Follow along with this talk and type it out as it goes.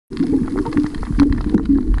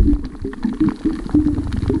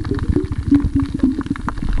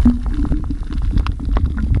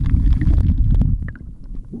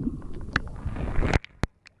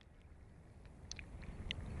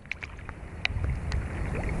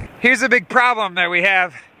Here's a big problem that we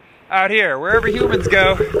have out here. Wherever humans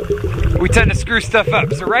go, we tend to screw stuff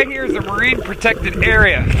up. So right here is a marine protected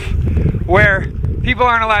area where people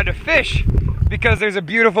aren't allowed to fish because there's a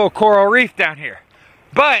beautiful coral reef down here.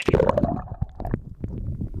 But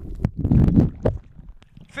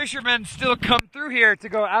fishermen still come through here to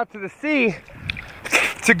go out to the sea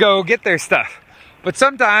to go get their stuff. But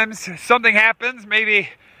sometimes something happens, maybe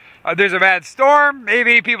there's a bad storm,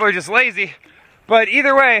 maybe people are just lazy. But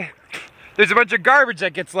either way, there's a bunch of garbage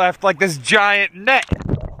that gets left, like this giant net.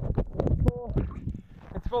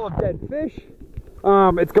 It's full of dead fish.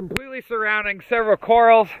 It's completely surrounding several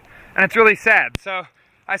corals, and it's really sad. So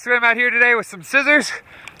I swam out here today with some scissors,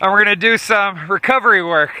 and we're gonna do some recovery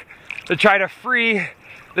work to try to free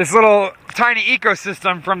this little tiny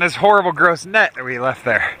ecosystem from this horrible, gross net that we left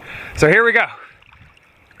there. So here we go.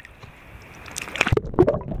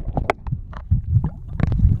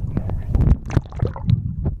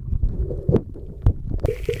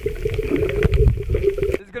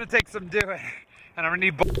 This is gonna take some doing, and I'm gonna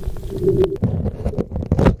need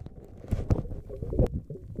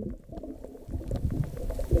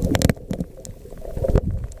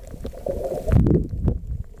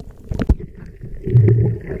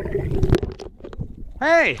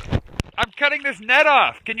Hey, I'm cutting this net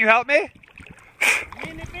off. Can you help me?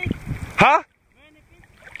 Huh?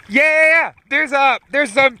 Yeah. There's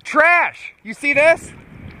some trash. You see this?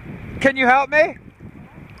 Can you help me?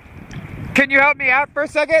 Can you help me out for a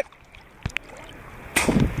second?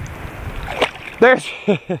 There's,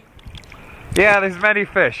 yeah, there's many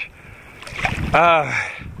fish.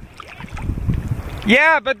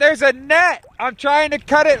 Yeah, but there's a net. I'm trying to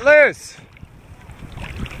cut it loose.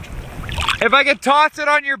 If I could toss it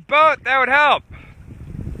on your boat, that would help.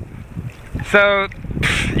 So,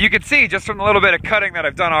 you can see just from the little bit of cutting that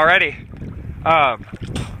I've done already,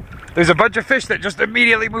 there's a bunch of fish that just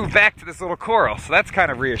immediately move back to this little coral, so that's kind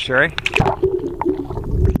of reassuring.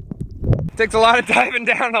 It takes a lot of diving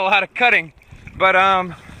down and a lot of cutting, but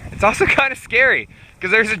it's also kind of scary, because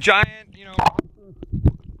there's a giant, you know,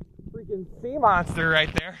 freaking sea monster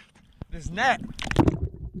right there, this net,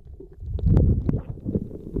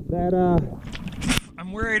 that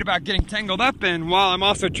I'm worried about getting tangled up in, while I'm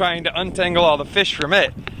also trying to untangle all the fish from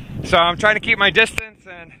it. So I'm trying to keep my distance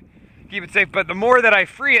and keep it safe, but the more that I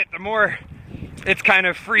free it, the more it's kind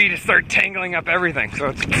of free to start tangling up everything. So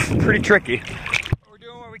it's pretty tricky. But we're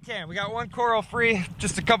doing what we can. We got one coral free,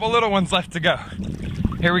 just a couple little ones left to go.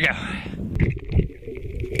 Here we go.